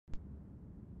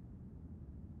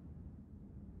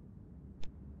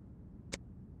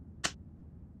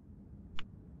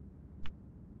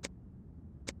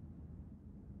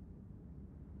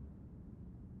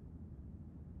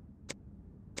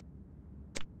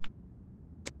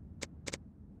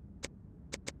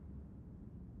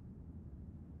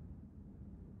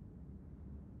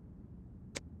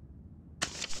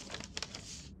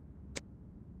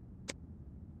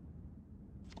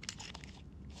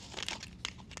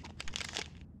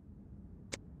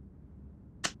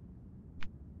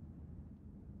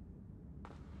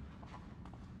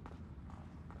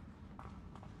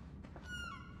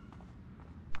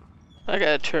I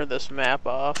gotta turn this map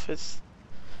off. It's...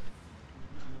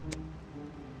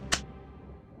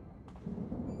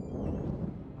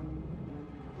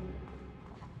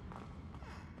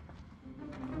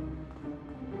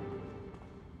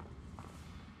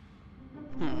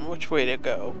 which way to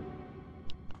go?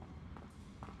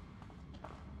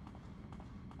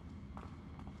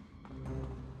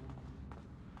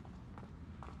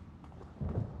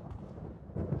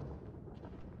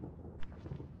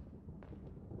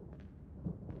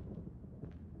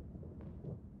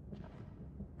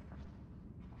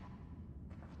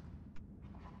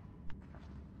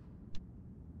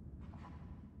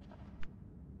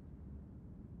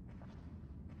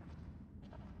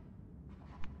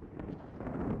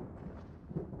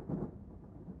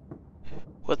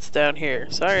 What's down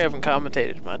here? Sorry I haven't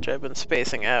commentated much. I've been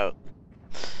spacing out.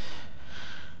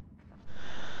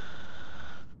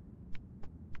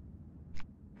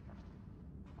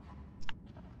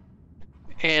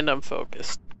 And I'm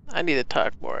focused. I need to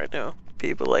talk more, I know.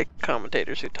 People like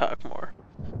commentators who talk more.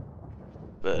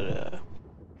 But,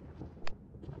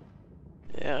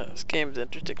 yeah, this game's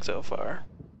interesting so far.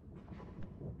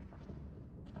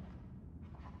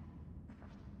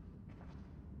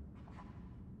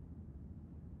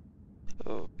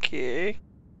 Okay.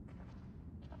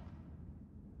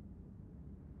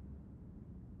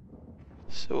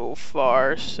 So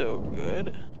far, so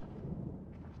good.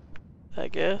 I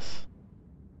guess.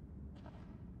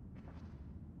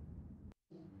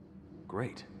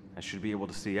 Great. I should be able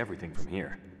to see everything from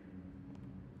here.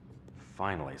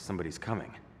 Finally, somebody's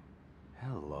coming.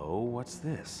 Hello, what's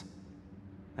this?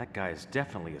 That guy is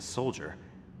definitely a soldier.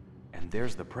 And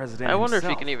there's the president I wonder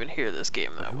himself. if you can even hear this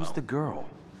game that Who's well. the girl?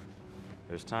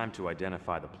 There's time to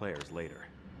identify the players later.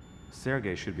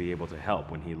 Sergey should be able to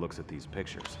help when he looks at these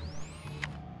pictures.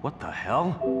 What the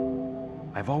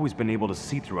hell? I've always been able to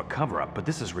see through a cover-up, but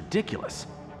this is ridiculous.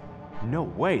 No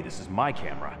way this is my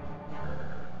camera.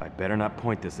 I'd better not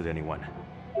point this at anyone.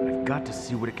 But I've got to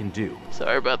see what it can do.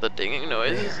 Sorry about the dinging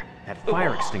noises. There. That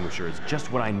fire extinguisher is just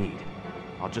what I need.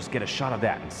 I'll just get a shot of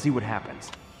that and see what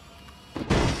happens.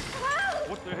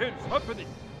 What the hell's happening?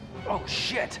 Oh,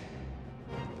 shit!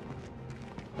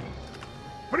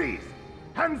 Freeze!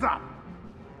 Hands up!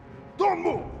 Don't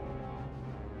move!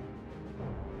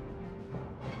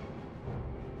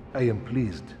 I am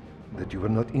pleased that you were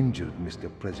not injured, Mr.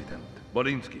 President.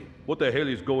 Borinsky, what the hell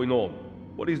is going on?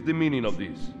 What is the meaning of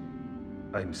this?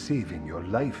 I'm saving your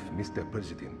life, Mr.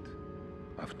 President.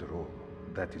 After all,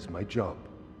 that is my job.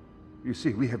 You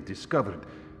see, we have discovered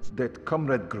that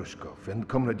Comrade Grushkov and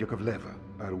Comrade Yakovleva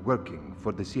are working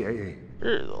for the CIA.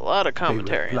 There's a lot of They were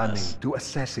commentary in planning this. to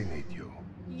assassinate you.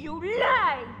 You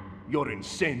lie! You're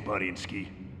insane, Borinsky.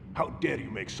 How dare you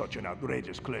make such an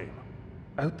outrageous claim?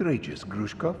 Outrageous,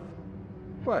 Grushkov?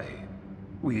 Why,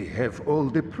 we have all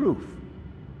the proof.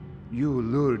 You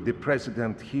lured the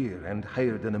president here and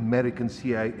hired an American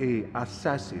CIA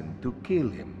assassin to kill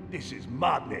him. This is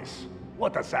madness.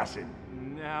 What assassin?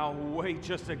 Now, wait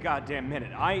just a goddamn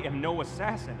minute. I am no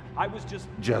assassin. I was just...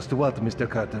 Just what, Mr.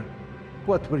 Carter?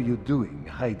 What were you doing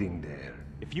hiding there?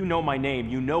 If you know my name,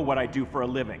 you know what I do for a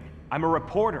living. I'm a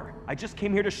reporter. I just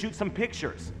came here to shoot some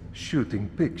pictures. Shooting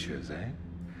pictures, eh?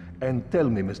 And tell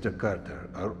me, Mr. Carter,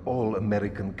 are all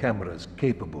American cameras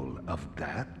capable of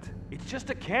that? It's just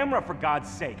a camera, for God's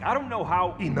sake. I don't know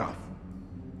how... Enough!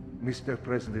 Mr.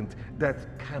 President, that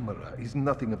camera is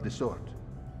nothing of the sort.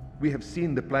 We have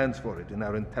seen the plans for it in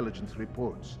our intelligence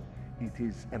reports. It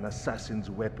is an assassin's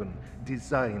weapon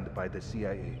designed by the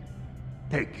CIA.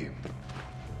 Take him.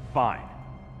 Fine.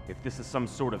 If this is some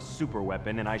sort of super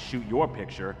weapon and I shoot your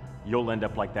picture, you'll end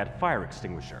up like that fire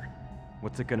extinguisher.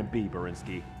 What's it gonna be,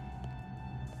 Borinsky?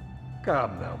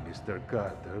 Come now, Mr.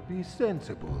 Carter, be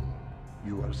sensible.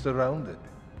 You are surrounded.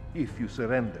 If you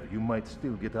surrender, you might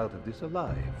still get out of this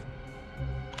alive.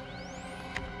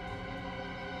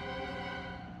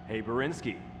 Hey,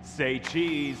 Borinsky, say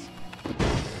cheese.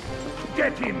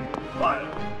 Get him! Fire!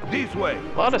 This way!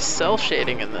 A lot of cell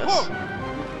shading in this.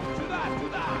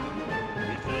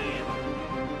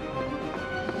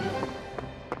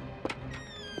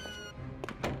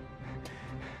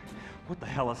 What the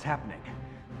hell is happening?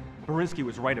 Borinsky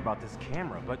was right about this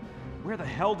camera, but where the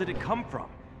hell did it come from?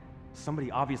 Somebody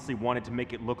obviously wanted to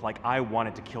make it look like I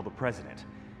wanted to kill the president.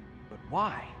 But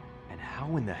why? And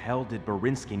how in the hell did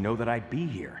Borinsky know that I'd be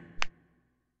here?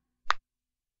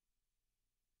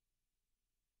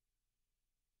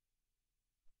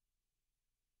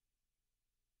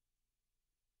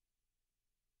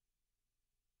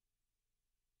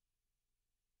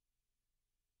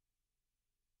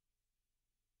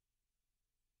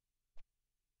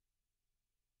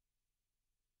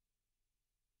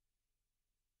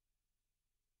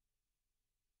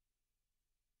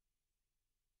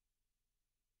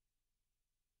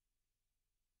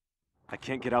 I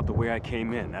can't get out the way I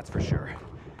came in, that's for sure.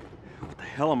 What the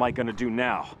hell am I gonna do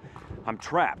now? I'm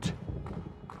trapped.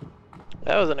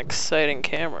 That was an exciting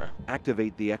camera.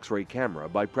 Activate the X-ray camera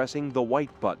by pressing the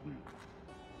white button.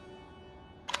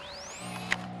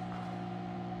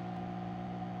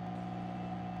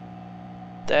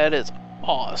 That is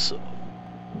awesome.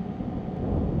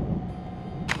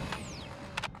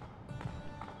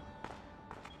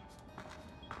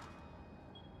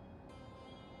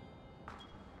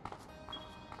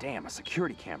 Damn, a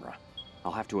security camera.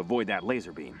 I'll have to avoid that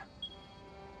laser beam.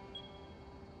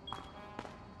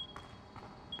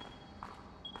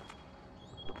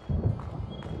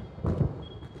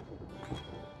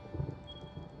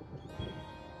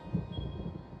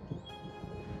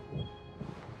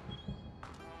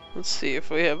 Let's see if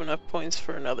we have enough points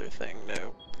for another thing.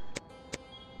 No.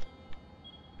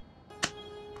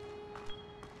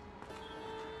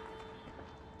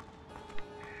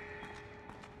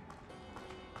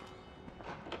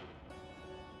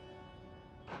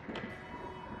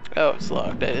 Oh, it's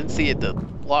locked. I didn't see it. The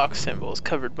lock symbol is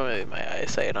covered by my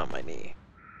eyesight on my knee.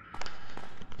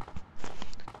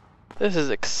 This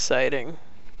is exciting.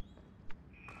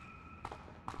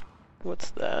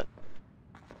 What's that?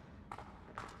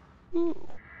 Ooh.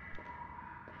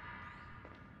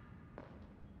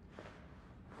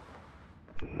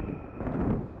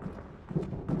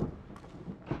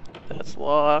 That's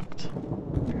locked.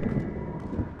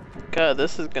 God,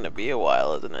 this is gonna be a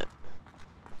while, isn't it?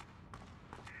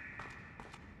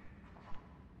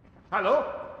 Hello?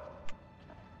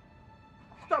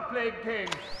 Stop playing games.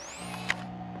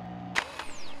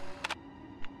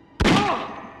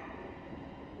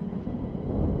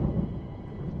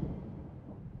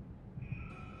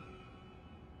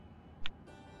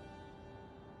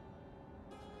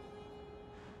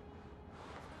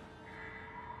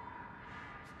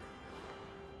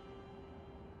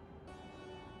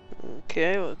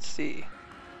 Okay, let's see.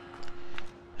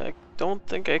 I don't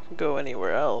think I can go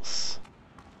anywhere else.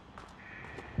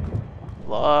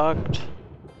 Locked.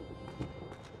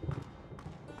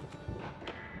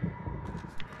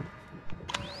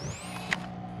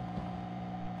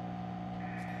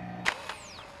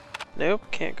 Nope,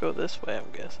 can't go this way,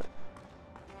 I'm guessing.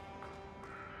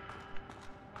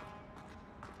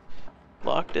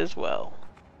 Locked as well.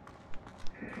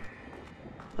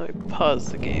 Let me pause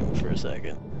the game for a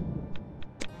second.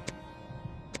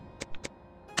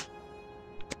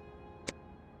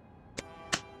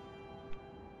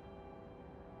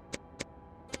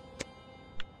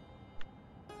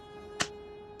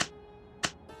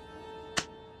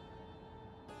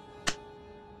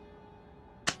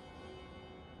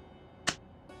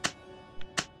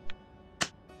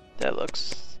 That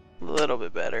looks a little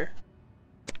bit better.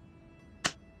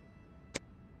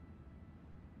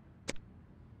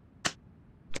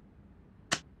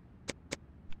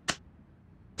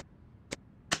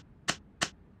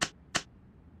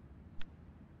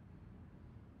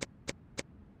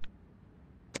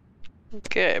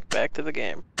 Okay, back to the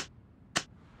game.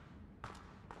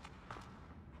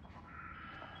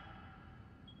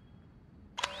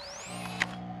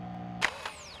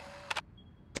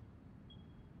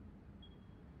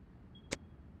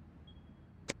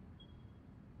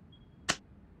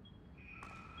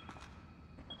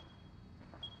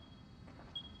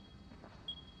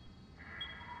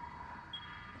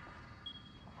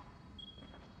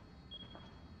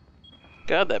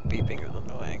 God, that beeping is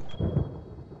annoying.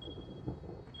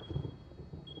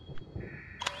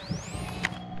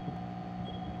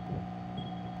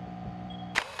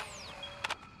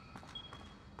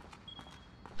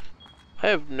 I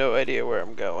have no idea where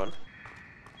I'm going.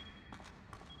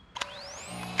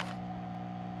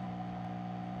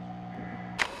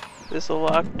 Is this a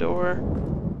locked door?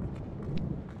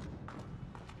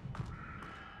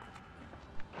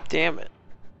 Damn it.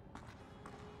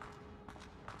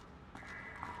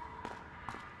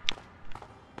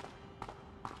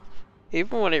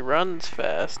 Even when he runs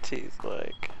fast, he's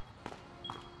like...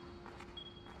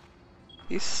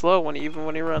 He's slow even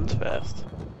when he runs fast.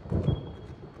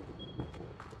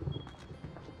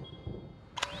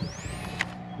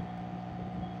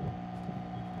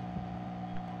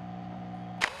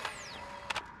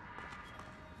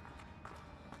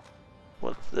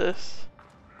 What's this?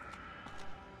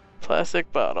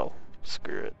 Plastic bottle.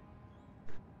 Screw it.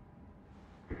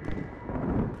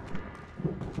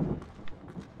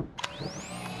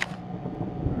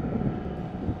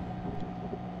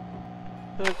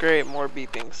 Oh great, more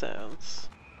beeping sounds.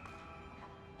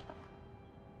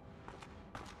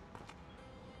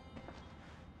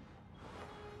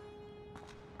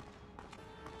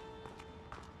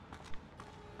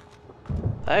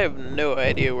 I have no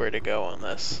idea where to go on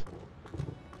this.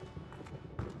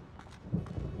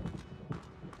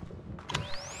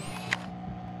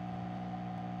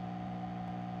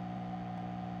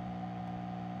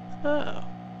 Oh.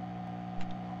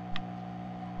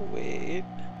 Wait.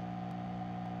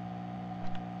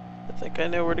 I think I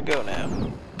know where to go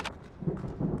now.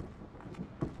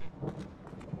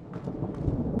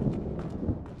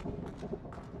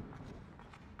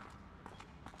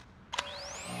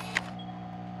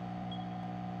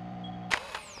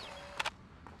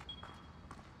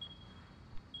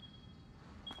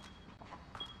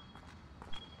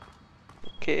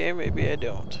 Okay, maybe I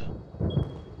don't.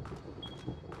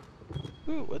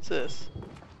 Ooh, what's this?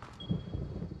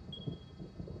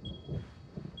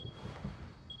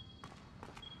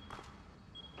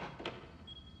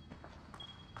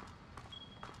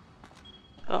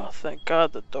 Oh, thank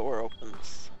God the door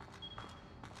opens.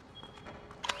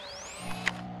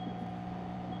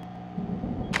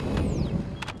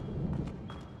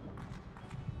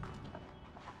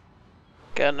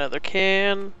 Got another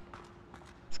can.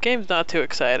 This game's not too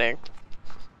exciting.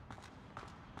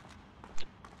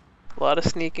 A lot of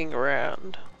sneaking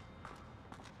around.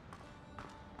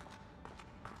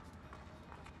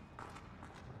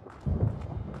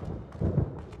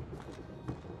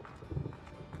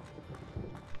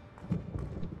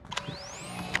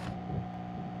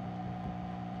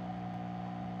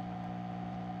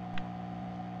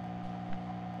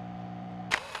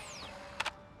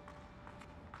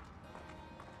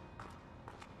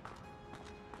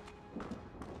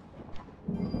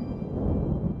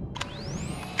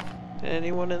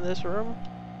 Anyone in this room?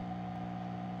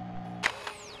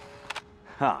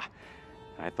 Ha!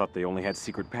 I thought they only had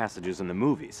secret passages in the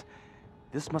movies.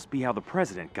 This must be how the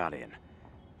president got in.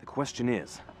 The question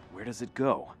is, where does it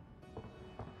go?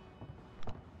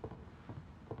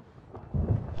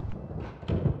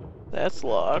 That's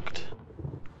locked.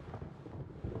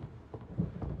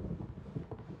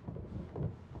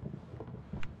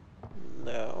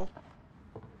 No.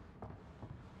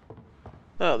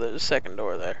 Oh, there's a second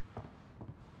door there.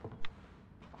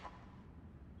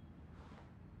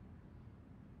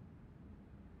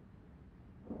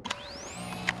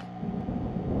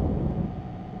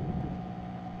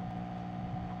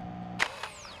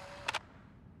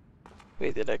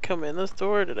 Wait, did I come in this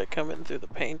door or did I come in through the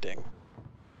painting?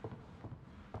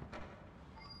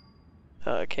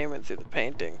 I came in through the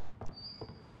painting.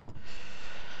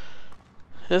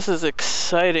 This is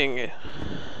exciting.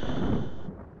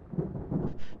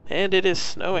 And it is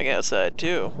snowing outside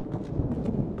too.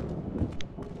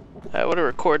 I would have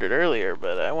recorded earlier,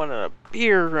 but I wanted a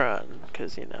beer run,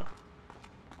 because, you know.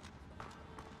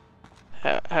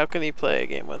 How can you play a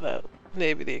game without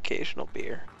maybe the occasional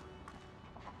beer?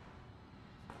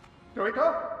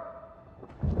 Joiko?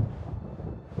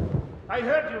 I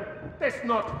heard you. That's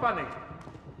not funny.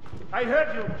 I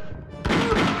heard you.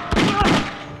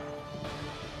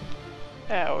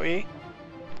 Owie.